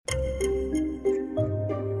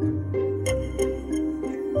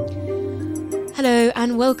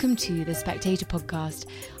and welcome to the Spectator podcast.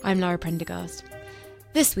 I'm Lara Prendergast.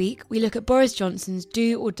 This week, we look at Boris Johnson's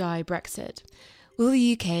do or die Brexit. Will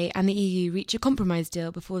the UK and the EU reach a compromise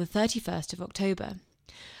deal before the 31st of October?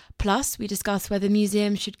 Plus, we discuss whether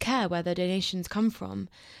museums should care where their donations come from.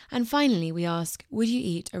 And finally, we ask, would you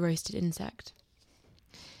eat a roasted insect?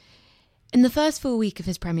 In the first full week of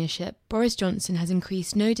his premiership, Boris Johnson has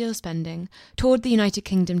increased no-deal spending, toured the United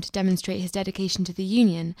Kingdom to demonstrate his dedication to the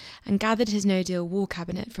Union, and gathered his no-deal war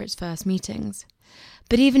cabinet for its first meetings.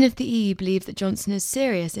 But even if the EU believes that Johnson is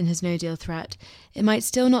serious in his no-deal threat, it might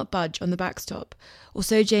still not budge on the backstop, or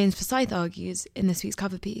so James Forsyth argues in this week's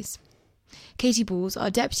cover piece. Katie Balls, our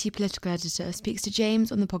deputy political editor, speaks to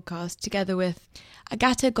James on the podcast together with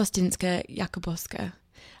Agata Gostinska-Jakubowska,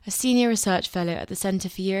 a senior research fellow at the Centre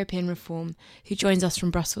for European Reform, who joins us from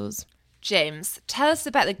Brussels. James, tell us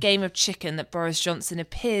about the game of chicken that Boris Johnson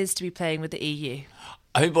appears to be playing with the EU.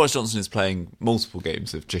 I think Boris Johnson is playing multiple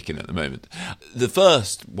games of chicken at the moment. The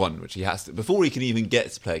first one, which he has to, before he can even get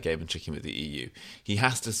to play a game of chicken with the EU, he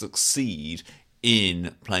has to succeed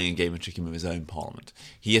in playing a game of chicken with his own parliament.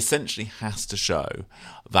 He essentially has to show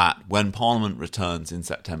that when Parliament returns in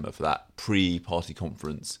September for that pre-party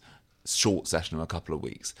conference short session of a couple of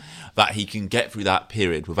weeks, that he can get through that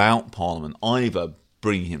period without Parliament either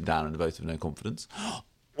bringing him down in a vote of no confidence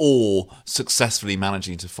or successfully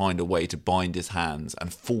managing to find a way to bind his hands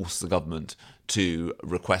and force the government to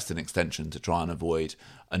request an extension to try and avoid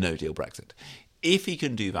a no-deal Brexit. If he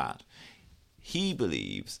can do that, he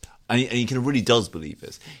believes, and he really does believe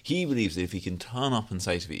this, he believes that if he can turn up and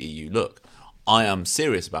say to the EU, look, I am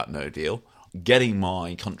serious about no deal, getting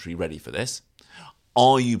my country ready for this,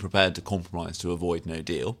 are you prepared to compromise to avoid no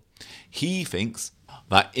deal? He thinks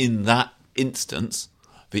that in that instance,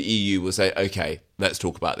 the EU will say, OK, let's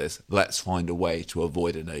talk about this. Let's find a way to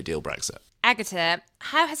avoid a no-deal Brexit. Agatha,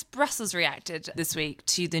 how has Brussels reacted this week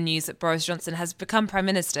to the news that Boris Johnson has become Prime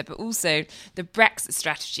Minister, but also the Brexit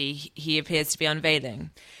strategy he appears to be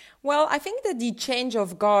unveiling? Well, I think that the change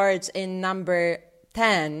of guard in number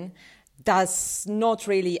 10 does not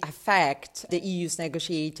really affect the EU's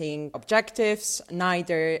negotiating objectives,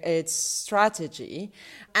 neither its strategy.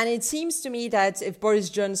 And it seems to me that if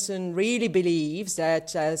Boris Johnson really believes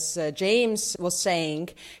that, as James was saying,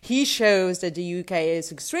 he shows that the UK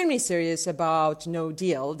is extremely serious about no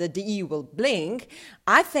deal, that the EU will blink,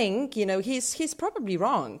 I think, he's probably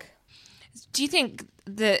wrong. Do you think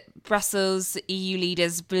that Brussels EU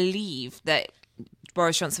leaders believe that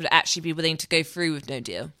Boris Johnson would actually be willing to go through with no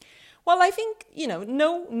deal? Well, I think,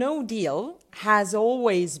 no deal has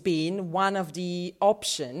always been one of the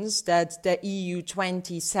options that the EU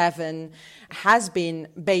 27 has been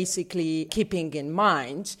basically keeping in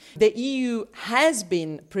mind. The EU has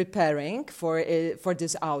been preparing for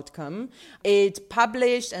this outcome. It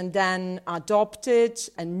published and then adopted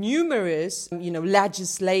a numerous,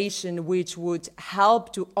 legislation which would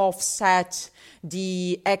help to offset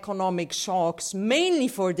the economic shocks, mainly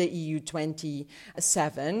for the EU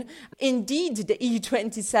 27. Indeed, the EU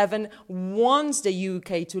 27 wants the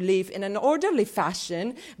UK to live in an orderly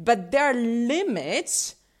fashion, but there are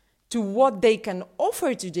limits to what they can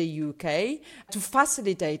offer to the UK to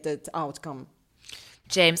facilitate that outcome.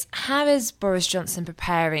 James, how is Boris Johnson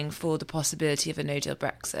preparing for the possibility of a no-deal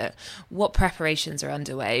Brexit? What preparations are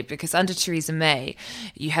underway? Because under Theresa May,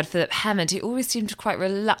 you had Philip Hammond, who always seemed quite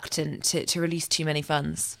reluctant to release too many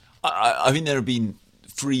funds. I think there have been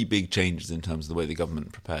three big changes in terms of the way the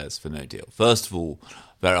government prepares for no deal. First of all,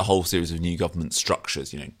 there are a whole series of new government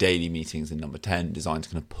structures, daily meetings in number 10 designed to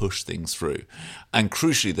kind of push things through. And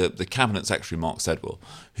crucially, the Cabinet Secretary, Mark Sedwill,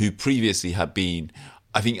 who previously had been,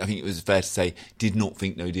 I think it was fair to say, did not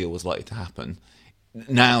think no deal was likely to happen,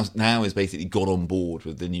 now has basically got on board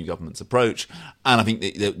with the new government's approach. And I think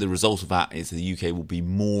the result of that is the UK will be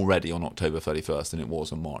more ready on October 31st than it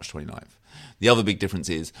was on March 29th. The other big difference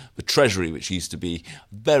is the Treasury, which used to be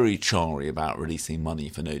very chary about releasing money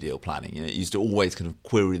for no-deal planning. It used to always kind of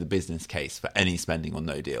query the business case for any spending on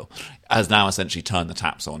no deal, has now essentially turned the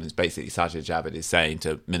taps on. Is basically Sajid Javid is saying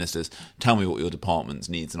to ministers, tell me what your department's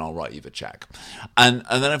needs and I'll write you the cheque. And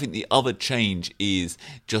then I think the other change is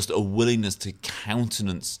just a willingness to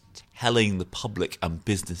countenance telling the public and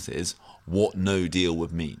businesses what no deal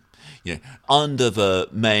would mean. Under the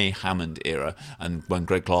May-Hammond era, and when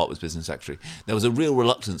Greg Clark was business secretary, there was a real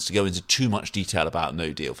reluctance to go into too much detail about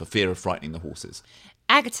no deal for fear of frightening the horses.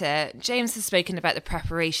 Agatha, James has spoken about the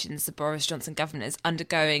preparations the Boris Johnson government is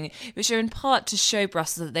undergoing, which are in part to show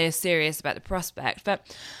Brussels that they are serious about the prospect.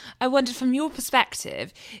 But I wondered, from your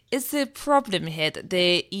perspective, is the problem here that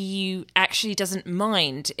the EU actually doesn't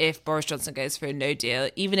mind if Boris Johnson goes for a no deal,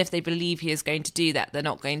 even if they believe he is going to do that, they're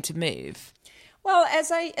not going to move? Well,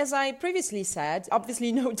 as I previously said,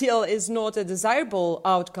 obviously no deal is not a desirable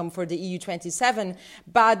outcome for the EU 27,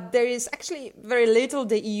 but there is actually very little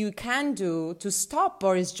the EU can do to stop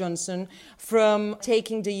Boris Johnson from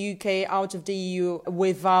taking the UK out of the EU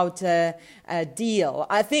without a deal.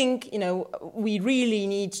 I think, we really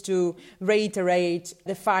need to reiterate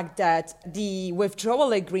the fact that the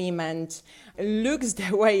withdrawal agreement looks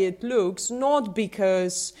the way it looks, not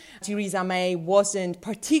because Theresa May wasn't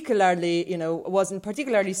particularly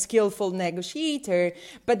skillful negotiator,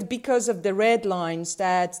 but because of the red lines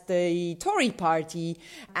that the Tory party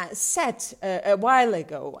set a while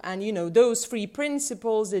ago. And, those three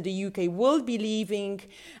principles that the UK will be leaving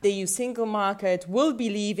the EU single market, will be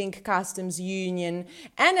leaving customs union,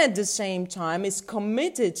 and at the same time is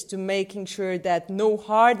committed to making sure that no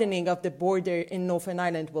hardening of the border in Northern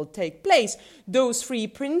Ireland will take place. Those three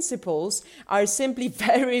principles are simply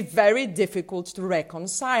very, very difficult to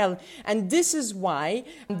reconcile. And this is why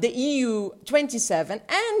the EU 27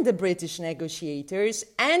 and the British negotiators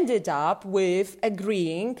ended up with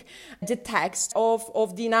agreeing the text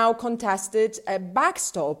of the now contested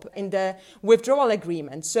backstop in the withdrawal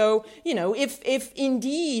agreement. So, if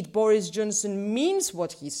indeed Boris Johnson means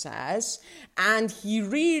what he says, and he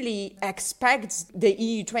really expects the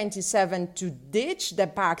EU 27 to ditch the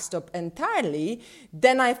backstop entirely,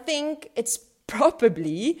 then I think it's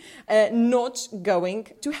probably not going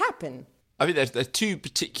to happen. I think there's two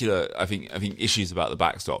particular issues about the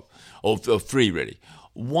backstop, or three really.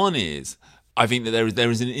 One is, I think that there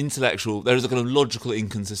is a kind of logical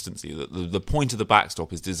inconsistency that the point of the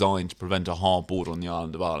backstop is designed to prevent a hard border on the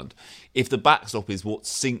island of Ireland. If the backstop is what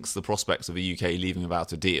sinks the prospects of the UK leaving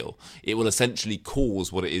without a deal, it will essentially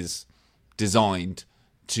cause what it is designed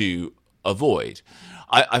to avoid.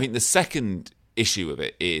 I think the second issue of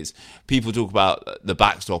it is people talk about the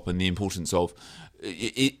backstop and the importance of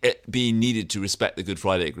it being needed to respect the Good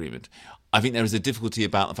Friday Agreement. I think there is a difficulty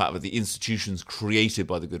about the fact that the institutions created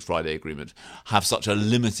by the Good Friday Agreement have such a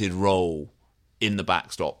limited role in the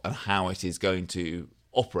backstop and how it is going to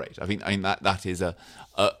operate. I think that is a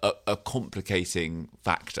complicating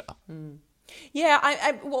factor. Mm.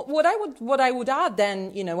 Yeah, what I would add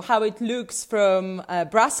then, how it looks from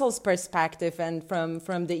Brussels' perspective and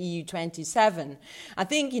from the EU 27. I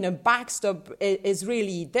think, backstop is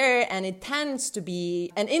really there, and it tends to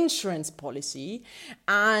be an insurance policy.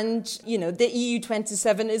 And, the EU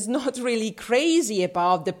 27 is not really crazy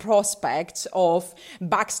about the prospect of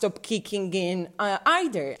backstop kicking in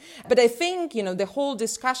either. But I think, the whole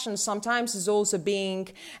discussion sometimes is also being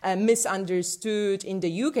misunderstood in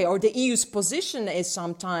the UK, or the EU's position is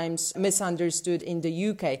sometimes misunderstood in the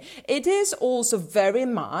UK. It is also very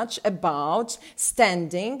much about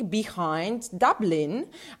standing behind Dublin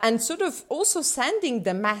and sort of also sending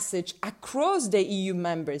the message across the EU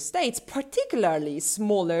member states, particularly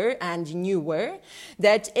smaller and newer,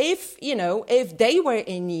 that if they were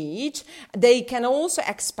in need, they can also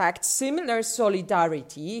expect similar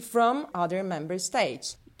solidarity from other member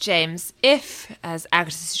states. James, if, as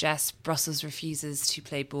Agatha suggests, Brussels refuses to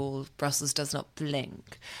play ball, Brussels does not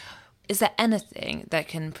blink, is there anything that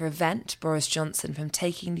can prevent Boris Johnson from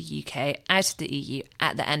taking the UK out of the EU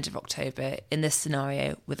at the end of October in this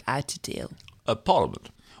scenario without a deal? Parliament.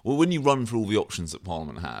 Well, when you run through all the options that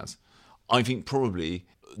Parliament has, I think probably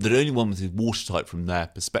the only one that is watertight from their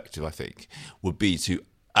perspective, I think, would be to,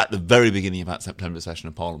 at the very beginning of that September session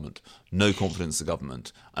of Parliament, no confidence in the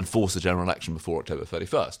government and force a general election before October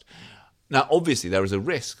 31st. Now, obviously, there is a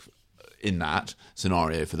risk in that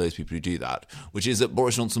scenario for those people who do that, which is that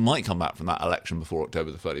Boris Johnson might come back from that election before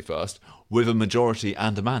October the 31st with a majority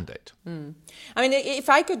and a mandate. Mm. I mean,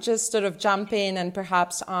 if I could just sort of jump in and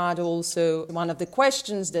perhaps add also one of the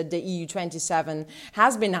questions that the EU 27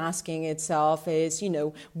 has been asking itself is,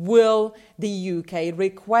 will the UK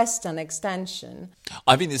request an extension?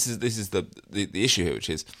 I think this is the issue here, which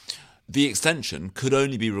is the extension could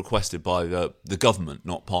only be requested by the government,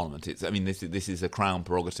 not Parliament. This is a Crown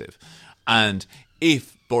prerogative. And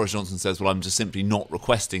if Boris Johnson says, well, I'm just simply not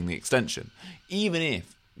requesting the extension, even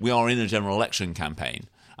if we are in a general election campaign,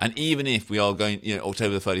 and even if we are going,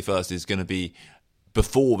 October the 31st is going to be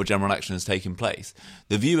before the general election has taken place,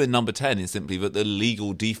 the view in number 10 is simply that the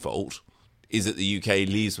legal default is that the UK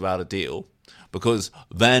leaves without a deal, because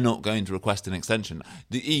they're not going to request an extension.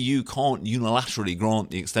 The EU can't unilaterally grant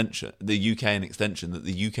the UK an extension that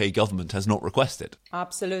the UK government has not requested.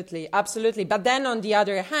 Absolutely. But then on the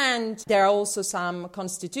other hand, there are also some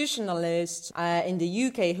constitutionalists in the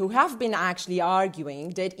UK who have been actually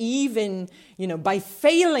arguing that even, by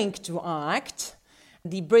failing to act,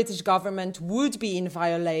 the British government would be in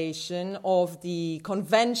violation of the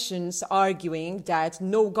conventions arguing that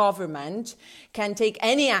no government can take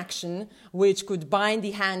any action which could bind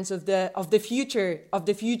the hands of the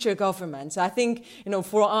future government. So I think,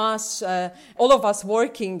 for us, all of us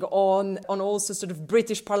working on also sort of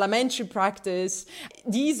British parliamentary practice,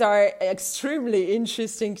 these are extremely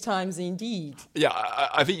interesting times indeed. Yeah,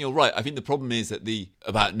 I think you're right. I think the problem is that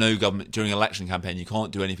about no government during an election campaign, you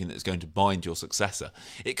can't do anything that's going to bind your successor.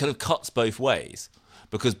 It kind of cuts both ways,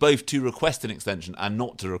 because both to request an extension and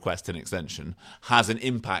not to request an extension has an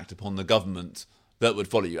impact upon the government that would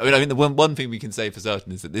follow you. I mean, the one thing we can say for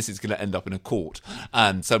certain is that this is going to end up in a court,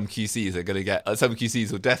 and some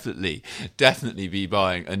QCs will definitely be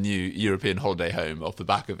buying a new European holiday home off the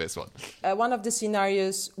back of this one. One of the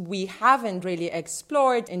scenarios we haven't really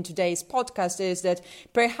explored in today's podcast is that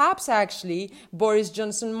perhaps actually Boris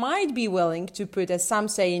Johnson might be willing to put, as some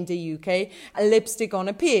say in the UK, a lipstick on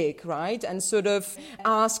a pig, right? And sort of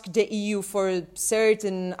ask the EU for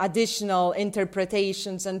certain additional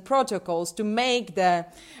interpretations and protocols to make the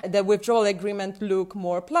withdrawal agreement look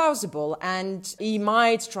more plausible, and he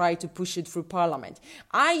might try to push it through Parliament.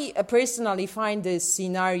 I personally find this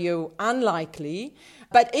scenario unlikely,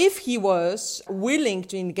 but if he was willing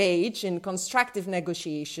to engage in constructive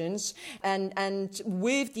negotiations and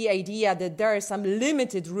with the idea that there are some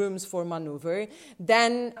limited rooms for maneuver,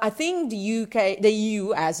 then I think the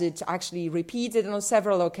EU, as it actually repeated on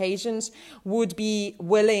several occasions, would be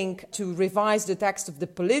willing to revise the text of the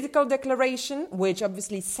political declaration, which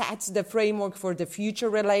obviously sets the framework for the future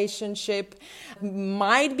relationship,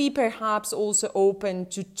 might be perhaps also open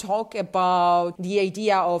to talk about the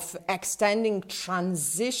idea of extending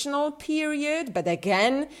transitional period. But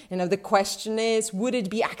again, the question is, would it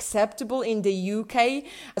be acceptable in the UK?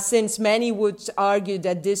 Since many would argue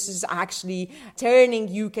that this is actually turning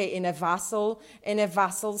UK in a vassal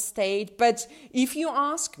state. But if you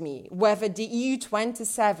ask me whether the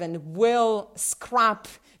EU27 will scrap,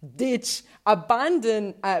 ditch,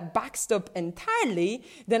 abandon a backstop entirely,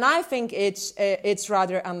 then I think it's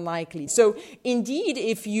rather unlikely. So indeed,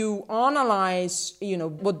 if you analyze,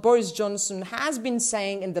 what Boris Johnson has been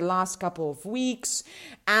saying in the last couple of weeks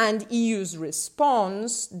and EU's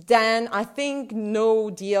response, then I think no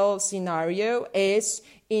deal scenario is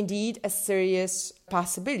indeed a serious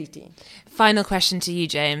possibility. Final question to you,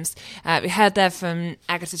 James. We heard there from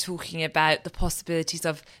Agatha talking about the possibilities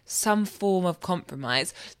of some form of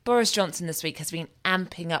compromise. Boris Johnson this week has been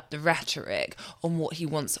amping up the rhetoric on what he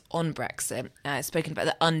wants on Brexit. Spoken about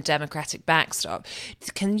the undemocratic backstop.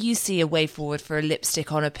 Can you see a way forward for a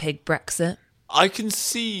lipstick on a pig Brexit? I can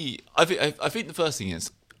see. I think the first thing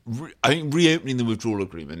is, I think reopening the withdrawal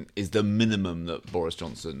agreement is the minimum that Boris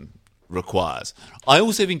Johnson requires. I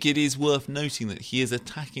also think it is worth noting that he is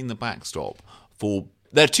attacking the backstop for...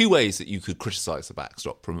 There are two ways that you could criticise the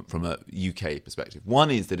backstop from a UK perspective.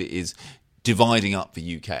 One is that it is dividing up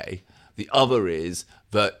the UK. The other is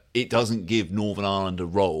that it doesn't give Northern Ireland a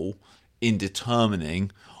role in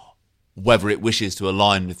determining whether it wishes to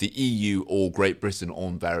align with the EU or Great Britain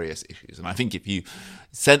on various issues. And I think if you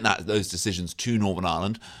sent those decisions to Northern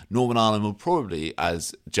Ireland will probably,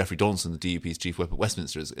 as Geoffrey Donaldson, the DUP's chief whip at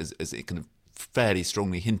Westminster, as it kind of fairly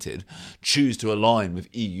strongly hinted, choose to align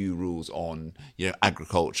with EU rules on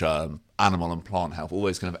agriculture, animal and plant health, all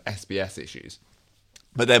those kind of SBS issues.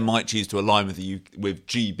 But then might choose to align with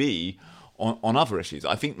GB on other issues.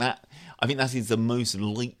 I think that is the most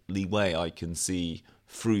likely way I can see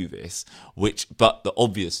through this, but the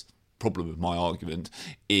obvious problem with my argument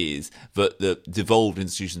is that the devolved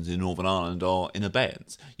institutions in Northern Ireland are in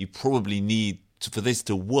abeyance. You probably need, for this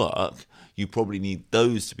to work, you probably need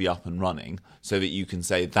those to be up and running so that you can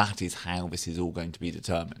say that is how this is all going to be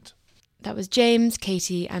determined. That was James,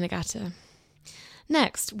 Katie and Agatha.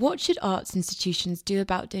 Next, what should arts institutions do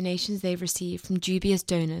about donations they've received from dubious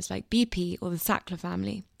donors like BP or the Sackler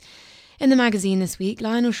family? In the magazine this week,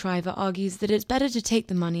 Lionel Shriver argues that it's better to take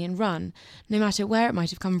the money and run, no matter where it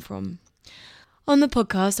might have come from. On the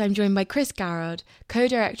podcast, I'm joined by Chris Garrard,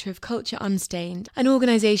 co-director of Culture Unstained, an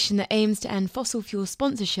organisation that aims to end fossil fuel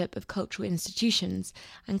sponsorship of cultural institutions,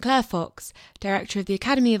 and Claire Fox, director of the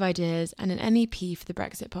Academy of Ideas and an MEP for the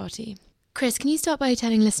Brexit Party. Chris, can you start by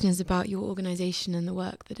telling listeners about your organisation and the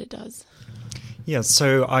work that it does? Yeah,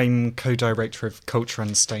 so I'm co-director of Culture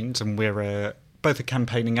Unstained, and we're a both a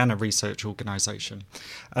campaigning and a research organisation.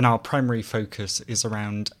 And our primary focus is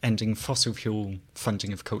around ending fossil fuel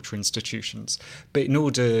funding of cultural institutions. But in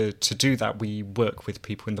order to do that, we work with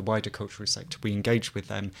people in the wider cultural sector. We engage with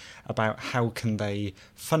them about how can they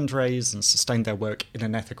fundraise and sustain their work in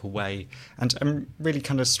an ethical way and really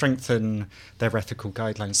kind of strengthen their ethical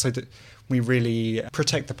guidelines so that we really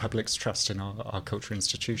protect the public's trust in our cultural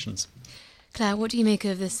institutions. Claire, what do you make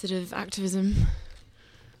of this sort of activism?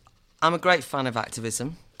 I'm a great fan of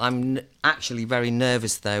activism. I'm actually very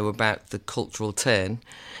nervous, though, about the cultural turn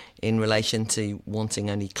in relation to wanting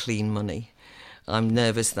only clean money. I'm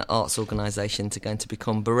nervous that arts organisations are going to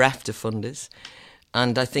become bereft of funders,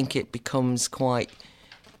 and I think it becomes quite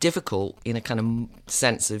difficult in a kind of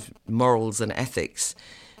sense of morals and ethics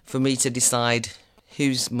for me to decide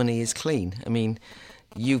whose money is clean. I mean,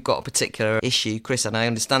 you've got a particular issue, Chris, and I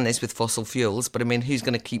understand this with fossil fuels, but I mean, who's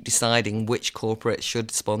going to keep deciding which corporate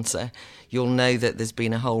should sponsor? You'll know that there's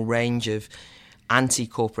been a whole range of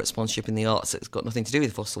anti-corporate sponsorship in the arts that's got nothing to do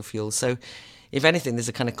with fossil fuels. So, if anything, there's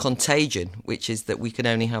a kind of contagion, which is that we can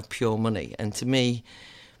only have pure money. And to me,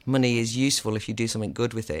 money is useful if you do something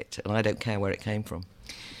good with it, and I don't care where it came from.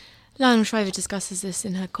 Lionel Shriver discusses this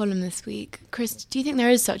in her column this week. Chris, do you think there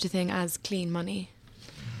is such a thing as clean money?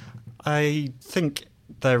 I think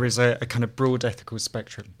there is a kind of broad ethical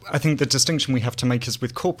spectrum. I think the distinction we have to make is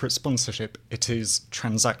with corporate sponsorship, it is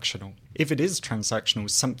transactional. If it is transactional,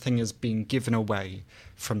 something is being given away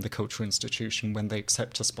from the cultural institution when they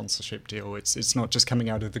accept a sponsorship deal. It's not just coming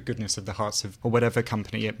out of the goodness of the hearts of or whatever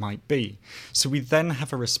company it might be. So we then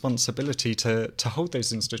have a responsibility to hold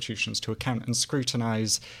those institutions to account and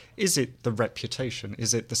scrutinise, is it the reputation,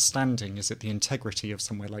 is it the standing, is it the integrity of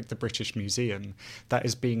somewhere like the British Museum that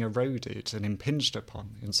is being eroded and impinged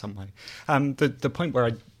upon in some way? The point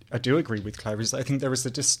where I do agree with Claire is that I think there is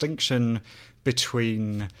a distinction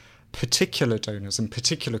between particular donors and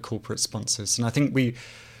particular corporate sponsors. And I think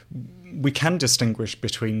we can distinguish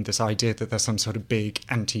between this idea that there's some sort of big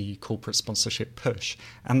anti-corporate sponsorship push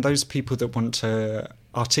and those people that want to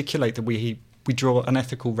articulate that we draw an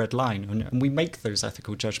ethical red line and we make those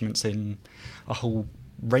ethical judgments in a whole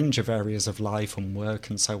range of areas of life and work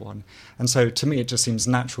and so on. And so to me it just seems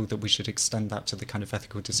natural that we should extend that to the kind of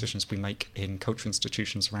ethical decisions we make in cultural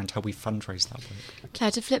institutions around how we fundraise that work.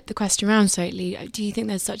 Claire, to flip the question around slightly, do you think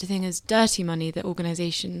there's such a thing as dirty money that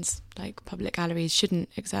organisations like public galleries shouldn't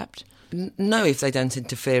accept? No, if they don't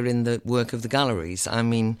interfere in the work of the galleries. I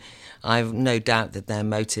mean, I've no doubt that their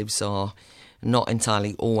motives are not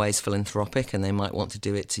entirely always philanthropic and they might want to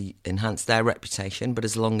do it to enhance their reputation, but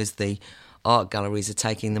as long as the art galleries are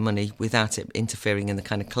taking the money without it interfering in the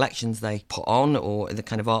kind of collections they put on or the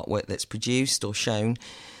kind of artwork that's produced or shown,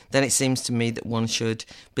 then it seems to me that one should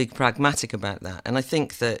be pragmatic about that. And I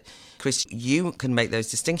think that, Chris, you can make those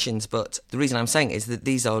distinctions, but the reason I'm saying is that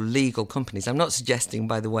these are legal companies. I'm not suggesting,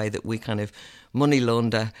 by the way, that we kind of money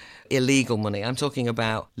launder illegal money. I'm talking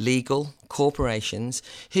about legal corporations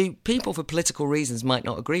who people for political reasons might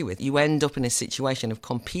not agree with. You end up in a situation of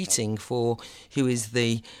competing for who is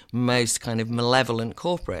the most kind of malevolent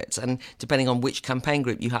corporate, and depending on which campaign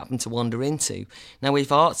group you happen to wander into. Now,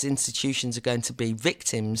 if arts institutions are going to be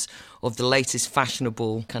victims of the latest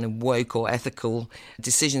fashionable kind of woke or ethical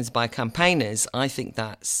decisions by campaigners, I think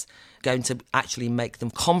that's going to actually make them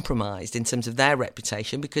compromised in terms of their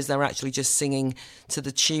reputation because they're actually just singing to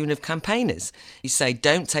the tune of campaigners. You say,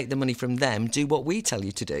 don't take the money from them, do what we tell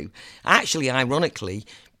you to do. Actually, ironically,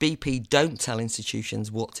 BP don't tell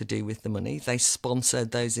institutions what to do with the money. They sponsor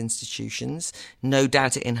those institutions. No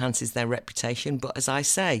doubt it enhances their reputation. But as I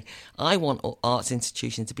say, I want arts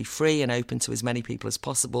institutions to be free and open to as many people as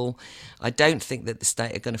possible. I don't think that the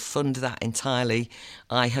state are going to fund that entirely.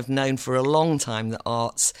 I have known for a long time that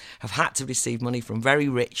arts have had to receive money from very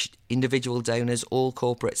rich individual donors, all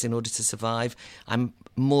corporates, in order to survive. I'm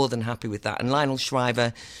more than happy with that. And Lionel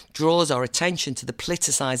Shriver draws our attention to the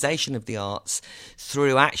politicisation of the arts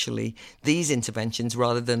through actually these interventions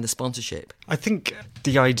rather than the sponsorship. I think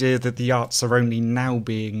the idea that the arts are only now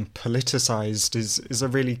being politicised is a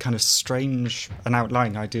really kind of strange and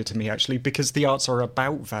outlying idea to me, actually, because the arts are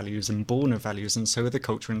about values and born of values, and so are the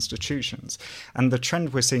cultural institutions. And the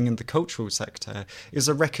trend we're seeing in the cultural sector is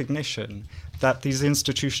a recognition that these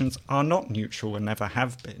institutions are not neutral and never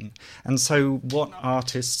have been. And so what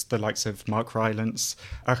artists, the likes of Mark Rylance,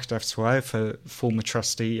 Achdaf Swaif, a former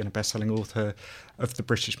trustee and a best-selling author of the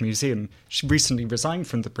British Museum, she recently resigned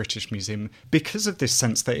from the British Museum because of this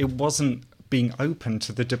sense that it wasn't being open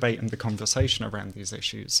to the debate and the conversation around these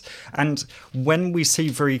issues. And when we see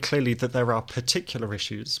very clearly that there are particular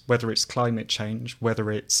issues, whether it's climate change,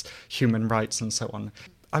 whether it's human rights and so on,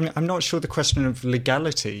 I'm not sure the question of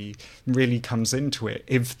legality really comes into it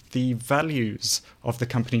if the values of the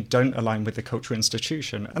company don't align with the cultural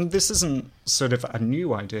institution. And this isn't sort of a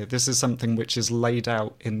new idea. This is something which is laid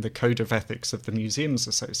out in the Code of Ethics of the Museums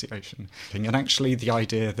Association. And actually the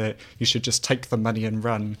idea that you should just take the money and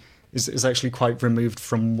run is actually quite removed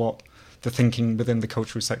from what the thinking within the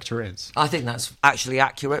cultural sector is. I think that's actually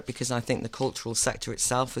accurate, because I think the cultural sector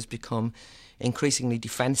itself has become increasingly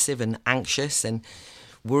defensive and anxious and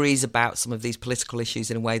worries about some of these political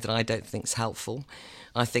issues in a way that I don't think is helpful.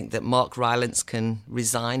 I think that Mark Rylance can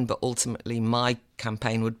resign, but ultimately my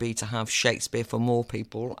campaign would be to have Shakespeare for more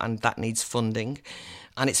people, and that needs funding.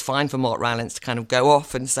 And it's fine for Mark Rylance to kind of go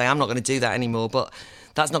off and say, I'm not going to do that anymore, but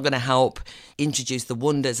that's not going to help introduce the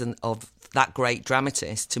wonders of that great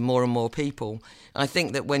dramatist to more and more people. I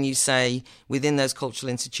think that when you say within those cultural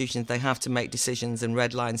institutions they have to make decisions and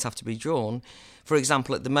red lines have to be drawn, for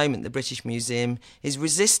example, at the moment the British Museum is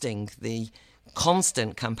resisting the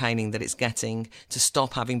constant campaigning that it's getting to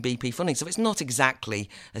stop having BP funding. So it's not exactly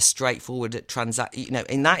a straightforward transaction.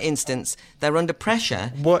 In that instance, they're under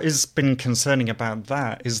pressure. What has been concerning about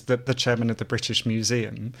that is that the chairman of the British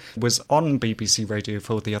Museum was on BBC Radio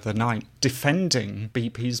 4 the other night defending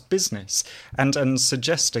BP's business and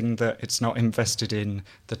suggesting that it's not invested in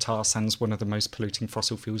the tar sands, one of the most polluting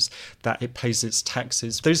fossil fuels, that it pays its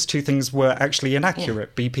taxes. Those two things were actually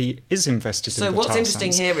inaccurate. Yeah. BP is invested in the tar sands. So what's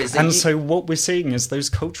interesting here is that so what we're seeing is those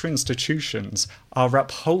cultural institutions are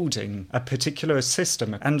upholding a particular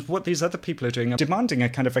system, and what these other people are doing are demanding a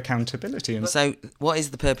kind of accountability. And so what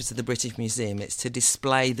is the purpose of the British Museum? It's to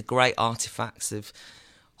display the great artefacts of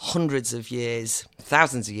hundreds of years,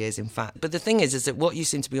 thousands of years in fact. But the thing is that what you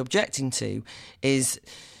seem to be objecting to is,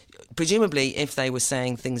 presumably, if they were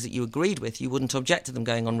saying things that you agreed with, you wouldn't object to them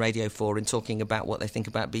going on Radio 4 and talking about what they think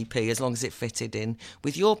about BP, as long as it fitted in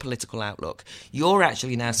with your political outlook. You're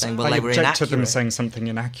actually now saying, well, they were inaccurate. I object to them saying something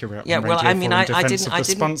inaccurate on Radio 4 I mean, in defence of the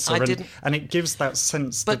sponsor, and it gives that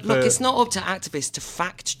sense but look, it's not up to activists to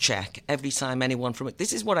fact-check every time anyone from it...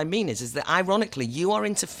 This is what I mean, is that, ironically, you are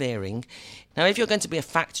interfering... Now, if you're going to be a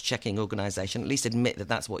fact-checking organisation, at least admit that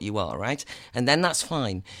that's what you are, right? And then that's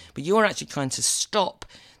fine. But you are actually trying to stop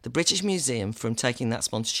the British Museum from taking that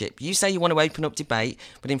sponsorship. You say you want to open up debate,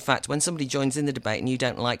 but in fact, when somebody joins in the debate and you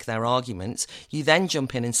don't like their arguments, you then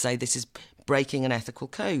jump in and say this is breaking an ethical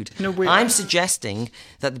code. No, I'm suggesting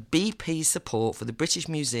that the BP's support for the British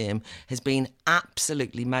Museum has been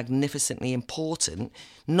absolutely magnificently important,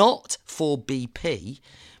 not for BP,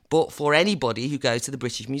 but for anybody who goes to the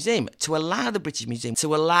British Museum, to allow the British Museum,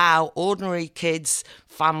 to allow ordinary kids,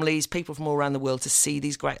 families, people from all around the world to see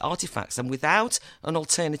these great artefacts. And without an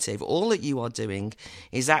alternative, all that you are doing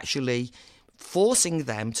is actually forcing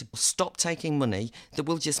them to stop taking money that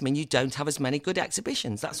will just mean you don't have as many good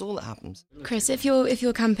exhibitions. That's all that happens. Chris, if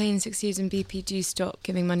your campaign succeeds and BP do stop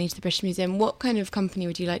giving money to the British Museum, what kind of company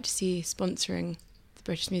would you like to see sponsoring the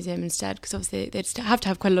British Museum instead? Because obviously they'd have to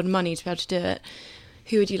have quite a lot of money to be able to do it.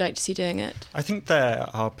 Who would you like to see doing it? I think there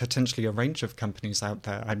are potentially a range of companies out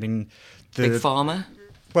there. I mean... Big Pharma?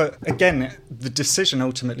 Well, again, the decision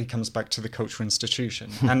ultimately comes back to the cultural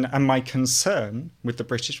institution. And my concern with the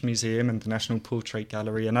British Museum and the National Portrait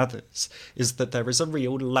Gallery and others is that there is a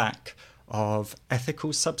real lack of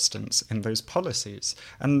ethical substance in those policies.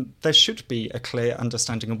 And there should be a clear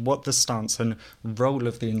understanding of what the stance and role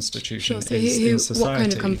of the institution is in society. What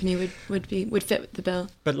kind of company would fit the bill?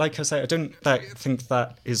 But like I say, I don't think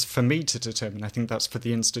that is for me to determine. I think that's for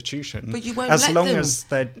the institution. But you won't as let long them. As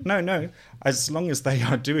they're as long as they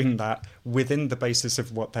are doing that within the basis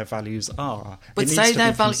of what their values are. But say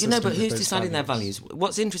their values, but who's deciding their values?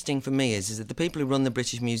 What's interesting for me is that the people who run the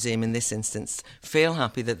British Museum in this instance feel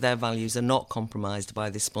happy that their values are not compromised by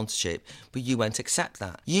this sponsorship, but you won't accept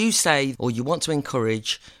that. You say, or you want to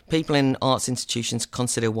encourage people in arts institutions to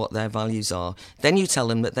consider what their values are. Then you tell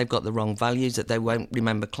them that they've got the wrong values, that they won't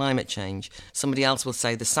remember climate change. Somebody else will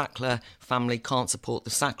say the Sackler family can't support the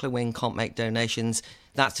Sackler wing, can't make donations.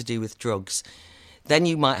 That's to do with drugs. Then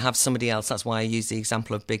you might have somebody else, that's why I use the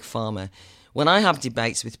example of Big Pharma. When I have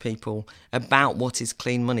debates with people about what is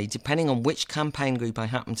clean money, depending on which campaign group I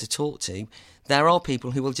happen to talk to, there are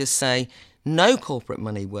people who will just say, no corporate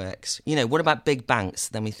money works. What about big banks?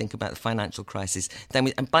 Then we think about the financial crisis.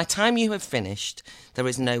 And by the time you have finished, there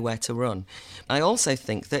is nowhere to run. I also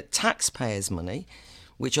think that taxpayers' money,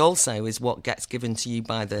 which also is what gets given to you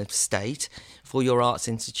by the state for your arts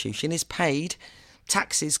institution, is paid.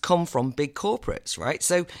 Taxes come from big corporates, right?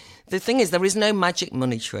 So the thing is, there is no magic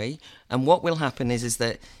money tree. And what will happen is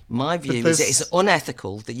that my view is it's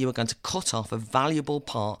unethical that you are going to cut off a valuable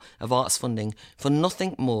part of arts funding for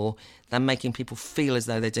nothing more than making people feel as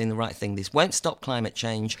though they're doing the right thing. This won't stop climate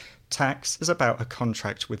change. Tax is about a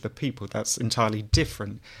contract with the people. That's entirely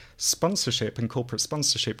different. Sponsorship and corporate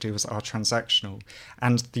sponsorship deals are transactional.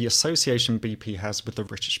 And the association BP has with the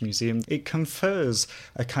British Museum, it confers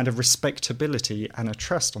a kind of respectability and a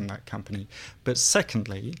trust on that company. But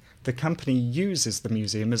secondly, the company uses the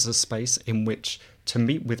museum as a space in which to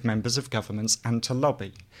meet with members of governments and to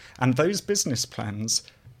lobby. And those business plans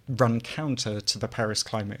run counter to the Paris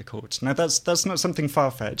Climate Accord. Now, that's not something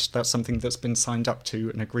far-fetched. That's something that's been signed up to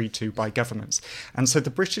and agreed to by governments. And so the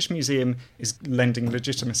British Museum is lending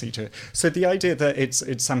legitimacy to it. So the idea that it's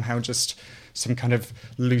somehow just some kind of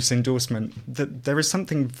loose endorsement, that there is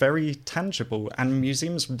something very tangible, and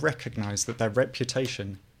museums recognise that their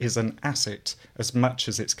reputation is an asset as much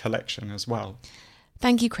as its collection as well.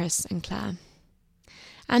 Thank you, Chris and Claire.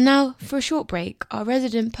 And now, for a short break, our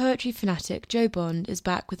resident poetry fanatic Joe Bond is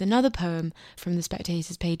back with another poem from the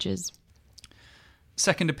Spectator's pages.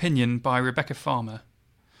 Second Opinion by Rebecca Farmer.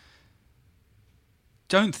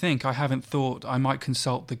 Don't think I haven't thought I might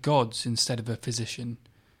consult the gods instead of a physician.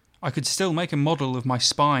 I could still make a model of my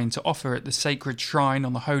spine to offer at the sacred shrine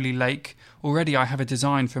on the holy lake. Already I have a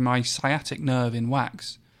design for my sciatic nerve in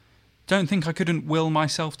wax. Don't think I couldn't will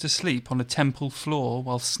myself to sleep on a temple floor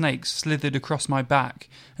while snakes slithered across my back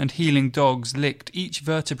and healing dogs licked each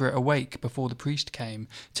vertebra awake before the priest came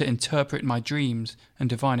to interpret my dreams and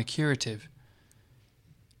divine a curative.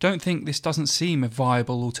 Don't think this doesn't seem a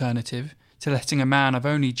viable alternative to letting a man I've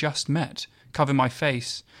only just met cover my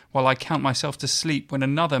face while I count myself to sleep when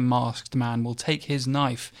another masked man will take his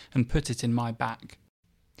knife and put it in my back.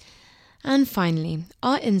 And finally,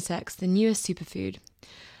 are insects the newest superfood?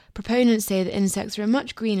 Proponents say that insects are a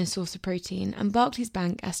much greener source of protein, and Barclays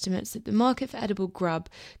Bank estimates that the market for edible grub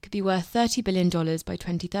could be worth $30 billion by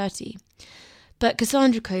 2030. But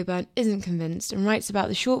Cassandra Coburn isn't convinced and writes about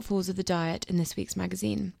the shortfalls of the diet in this week's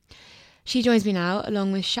magazine. She joins me now,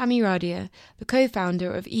 along with Shami Radia, the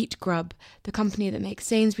co-founder of Eat Grub, the company that makes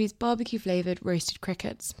Sainsbury's barbecue-flavoured roasted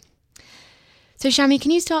crickets. So Shami,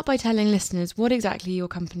 can you start by telling listeners what exactly your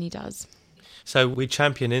company does? So we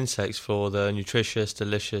champion insects for the nutritious,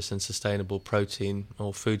 delicious and sustainable protein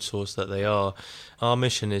or food source that they are. Our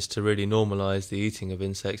mission is to really normalise the eating of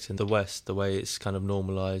insects in the West, the way it's kind of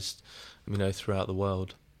normalised, throughout the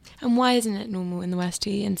world. And why isn't it normal in the West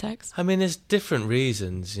to eat insects? I mean, there's different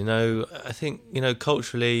reasons, I think,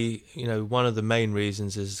 culturally, one of the main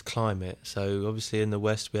reasons is climate. So obviously in the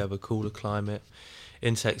West we have a cooler climate.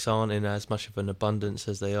 Insects aren't in as much of an abundance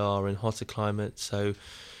as they are in hotter climates. So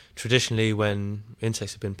traditionally, when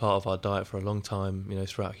insects have been part of our diet for a long time,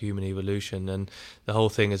 throughout human evolution, and the whole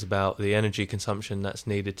thing is about the energy consumption that's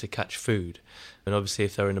needed to catch food. And obviously,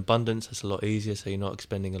 if they're in abundance, it's a lot easier, so you're not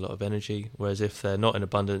expending a lot of energy. Whereas if they're not in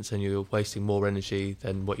abundance, then you're wasting more energy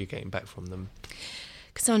than what you're getting back from them.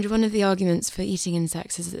 Cassandra, one of the arguments for eating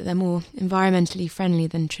insects is that they're more environmentally friendly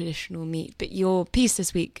than traditional meat. But your piece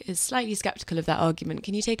this week is slightly sceptical of that argument.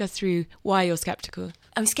 Can you take us through why you're sceptical?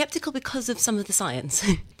 I'm sceptical because of some of the science.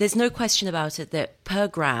 There's no question about it that per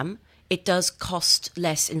gram, it does cost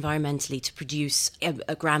less environmentally to produce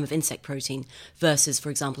a gram of insect protein versus, for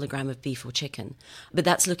example, a gram of beef or chicken. But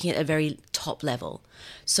that's looking at a very top level.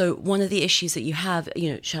 So one of the issues that you have,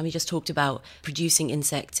 Shami just talked about producing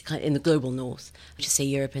insects in the global north, which is, say,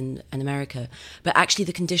 Europe and America. But actually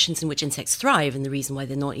the conditions in which insects thrive and the reason why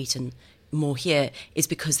they're not eaten more here is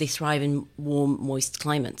because they thrive in warm, moist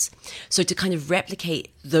climates. So to kind of replicate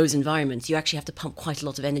those environments, you actually have to pump quite a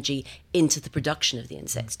lot of energy into the production of the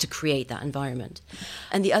insects to create that environment.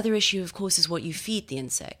 And the other issue, of course, is what you feed the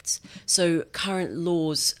insects. So current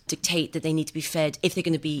laws dictate that they need to be fed, if they're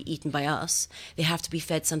going to be eaten by us, they have to be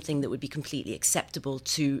fed something that would be completely acceptable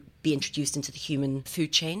to be introduced into the human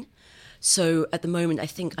food chain. So at the moment, I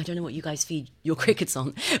don't know what you guys feed your crickets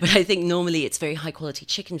on, but I think normally it's very high quality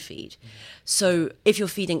chicken feed. So if you're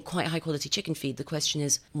feeding quite high quality chicken feed, the question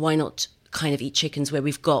is, why not kind of eat chickens where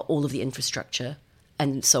we've got all of the infrastructure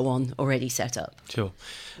and so on already set up? Sure.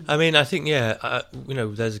 I mean, I think,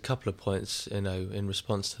 there's a couple of points, in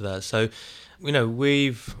response to that. So,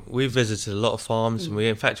 we've visited a lot of farms, and we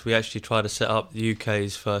actually tried to set up the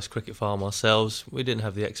UK's first cricket farm ourselves. We didn't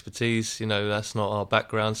have the expertise, that's not our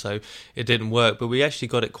background, so it didn't work, but we actually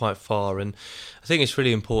got it quite far. And I think it's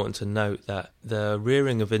really important to note that the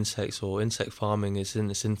rearing of insects or insect farming is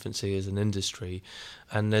in its infancy as an industry.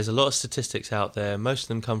 And there's a lot of statistics out there. Most of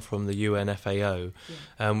them come from the UN FAO,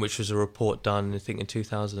 which was a report done, I think, in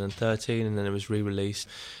 2013, and then it was re-released.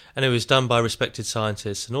 And it was done by respected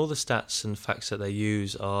scientists, and all the stats and facts facts that they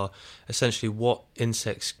use are essentially what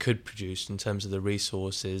insects could produce in terms of the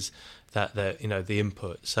resources that the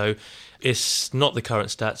input. So it's not the current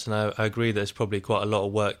stats, and I agree there's probably quite a lot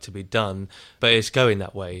of work to be done, but it's going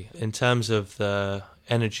that way. In terms of the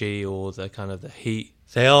energy or the kind of the heat,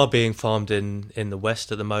 they are being farmed in the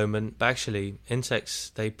West at the moment, but actually insects,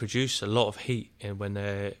 they produce a lot of heat when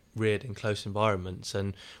they're reared in close environments.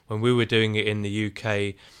 And when we were doing it in the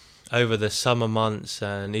UK, over the summer months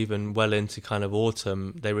and even well into kind of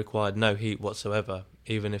autumn, they required no heat whatsoever,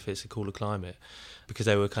 even if it's a cooler climate, because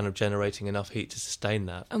they were kind of generating enough heat to sustain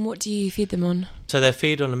that. And what do you feed them on? So they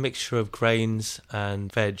feed on a mixture of grains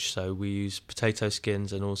and veg. So we use potato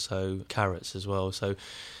skins and also carrots as well. So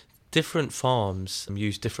different farms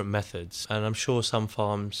use different methods, and I'm sure some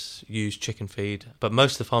farms use chicken feed, but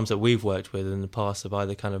most of the farms that we've worked with in the past have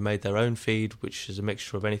either kind of made their own feed, which is a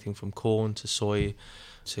mixture of anything from corn to soy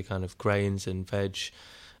to kind of grains and veg.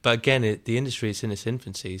 But again, the industry is in its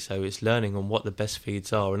infancy, so it's learning on what the best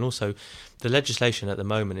feeds are. And also, the legislation at the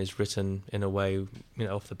moment is written in a way,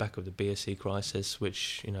 off the back of the BSE crisis,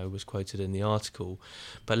 which, was quoted in the article.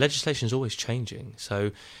 But legislation is always changing.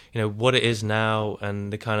 So, what it is now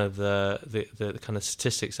and the kind of the kind of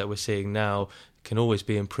statistics that we're seeing now can always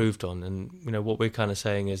be improved on. And, what we're kind of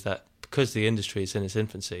saying is that because the industry is in its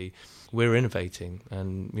infancy, we're innovating.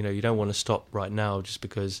 And, you don't want to stop right now just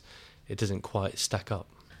because it doesn't quite stack up.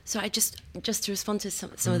 So I just to respond to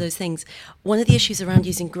some of those things, one of the issues around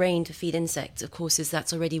using grain to feed insects, of course, is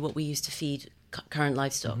that's already what we use to feed current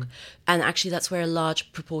livestock. Mm-hmm. And actually that's where a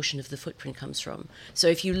large proportion of the footprint comes from. So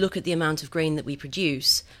if you look at the amount of grain that we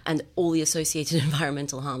produce and all the associated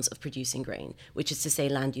environmental harms of producing grain, which is to say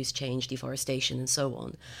land use change, deforestation and so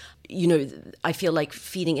on, I feel like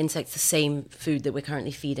feeding insects the same food that we're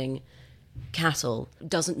currently feeding cattle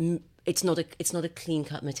it's not a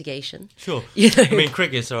clean-cut mitigation. Sure. I mean,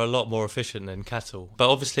 crickets are a lot more efficient than cattle. But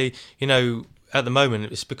obviously, at the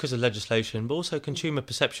moment, it's because of legislation, but also consumer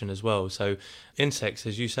perception as well. So insects,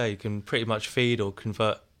 as you say, can pretty much feed or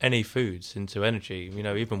convert any foods into energy,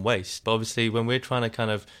 even waste. But obviously, when we're trying to kind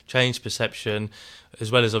of change perception,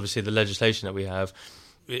 as well as obviously the legislation that we have,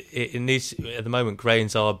 it needs, at the moment,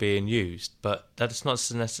 grains are being used. But that's not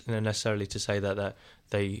necessarily to say that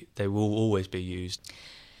they will always be used.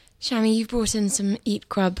 Shami, you've brought in some Eat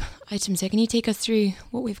Grub items here. Can you take us through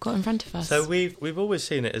what we've got in front of us? So we've always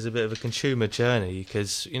seen it as a bit of a consumer journey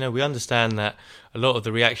because, we understand that a lot of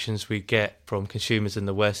the reactions we get from consumers in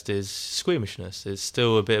the West is squeamishness. It's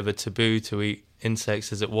still a bit of a taboo to eat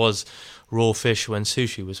insects as it was raw fish when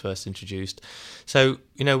sushi was first introduced. So,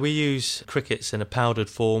 we use crickets in a powdered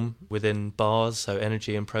form within bars, so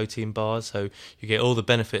energy and protein bars, so you get all the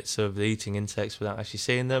benefits of eating insects without actually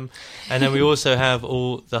seeing them. And then we also have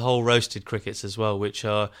the whole roasted crickets as well, which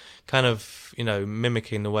are kind of,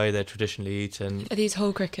 mimicking the way they're traditionally eaten. Are these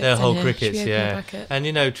whole crickets? They're whole crickets, yeah. And,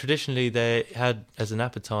 traditionally they had as an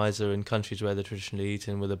appetizer in countries where they're traditionally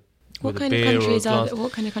eaten with a What kind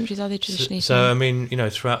of countries are they traditionally? So I mean,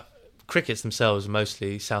 throughout crickets themselves,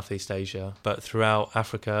 mostly Southeast Asia, but throughout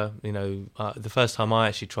Africa, the first time I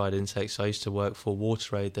actually tried insects, I used to work for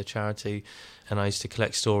WaterAid, the charity, and I used to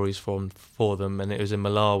collect stories for them, and it was in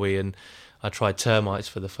Malawi, and I tried termites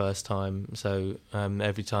for the first time. So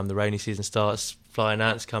every time the rainy season starts, flying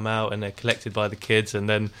ants come out and they're collected by the kids and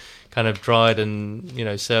then kind of dried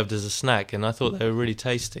and served as a snack, and I thought they were really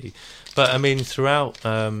tasty. But I mean, throughout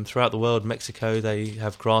the world, Mexico, they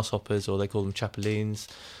have grasshoppers, or they call them chapulines.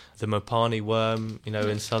 The Mopani worm,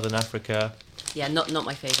 in southern Africa. Yeah, not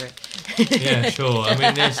my favourite. Yeah, sure. I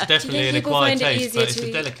mean, there's definitely an acquired taste, but it's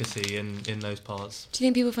a delicacy in those parts. Do you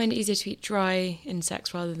think people find it easier to eat dry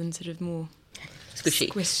insects rather than sort of more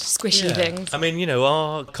squishy things? I mean,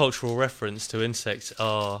 our cultural reference to insects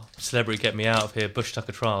are Celebrity Get Me Out of Here, Bush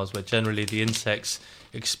Tucker Trials, where generally the insects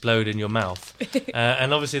explode in your mouth.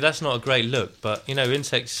 And obviously that's not a great look, but,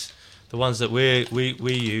 insects, the ones that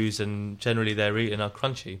we use and generally they're eaten, are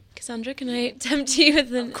crunchy. Cassandra, can I tempt you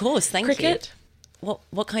with Of course, thank cricket? You.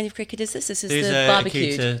 What kind of cricket is this? This is These the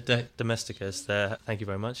barbecued. Akita domesticus. Thank you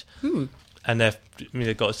very much. And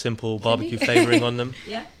they've got a simple barbecue flavouring on them.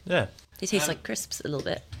 Yeah. They taste like crisps a little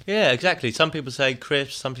bit. Yeah, exactly. Some people say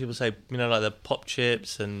crisps, some people say, like the pop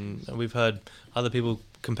chips, and we've heard other people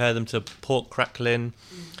compare them to pork crackling.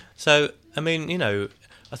 So, I mean,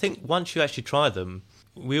 I think once you actually try them,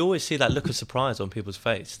 we always see that look of surprise on people's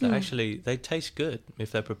face, that actually they taste good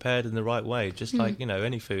if they're prepared in the right way, just like,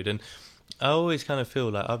 any food. And I always kind of feel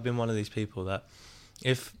like I've been one of these people that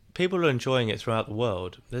if people are enjoying it throughout the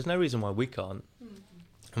world, there's no reason why we can't.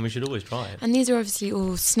 And we should always try it. And these are obviously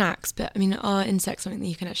all snacks, but I mean, are insects something that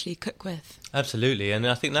you can actually cook with? Absolutely, and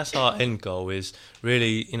I think that's our end goal, is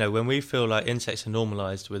really, when we feel like insects are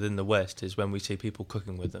normalised within the West is when we see people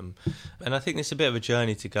cooking with them. And I think it's a bit of a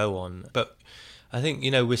journey to go on, but I think,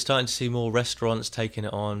 we're starting to see more restaurants taking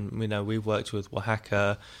it on. We've worked with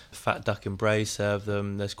Oaxaca, Fat Duck and Bray serve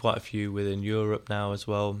them. There's quite a few within Europe now as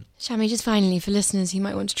well. Shami, just finally, for listeners who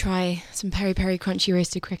might want to try some peri peri crunchy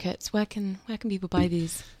roasted crickets, where can people buy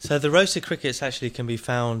these? So the roasted crickets actually can be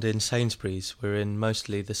found in Sainsbury's. We're in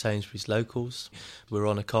mostly the Sainsbury's locals. We're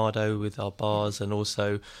on Ocado with our bars, and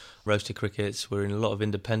also roasted crickets. We're in a lot of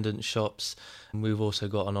independent shops. And we've also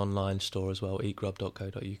got an online store as well,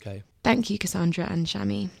 eatgrub.co.uk. Thank you, Cassandra and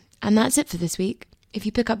Shami. And that's it for this week. If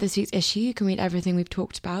you pick up this week's issue, you can read everything we've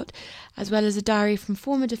talked about, as well as a diary from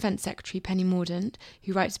former Defence Secretary Penny Mordaunt,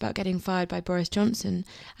 who writes about getting fired by Boris Johnson,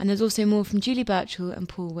 and there's also more from Julie Birchall and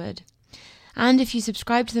Paul Wood. And if you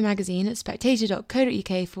subscribe to the magazine at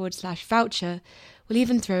spectator.co.uk/voucher, we'll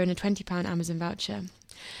even throw in a £20 Amazon voucher.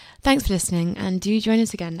 Thanks for listening, and do join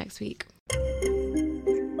us again next week.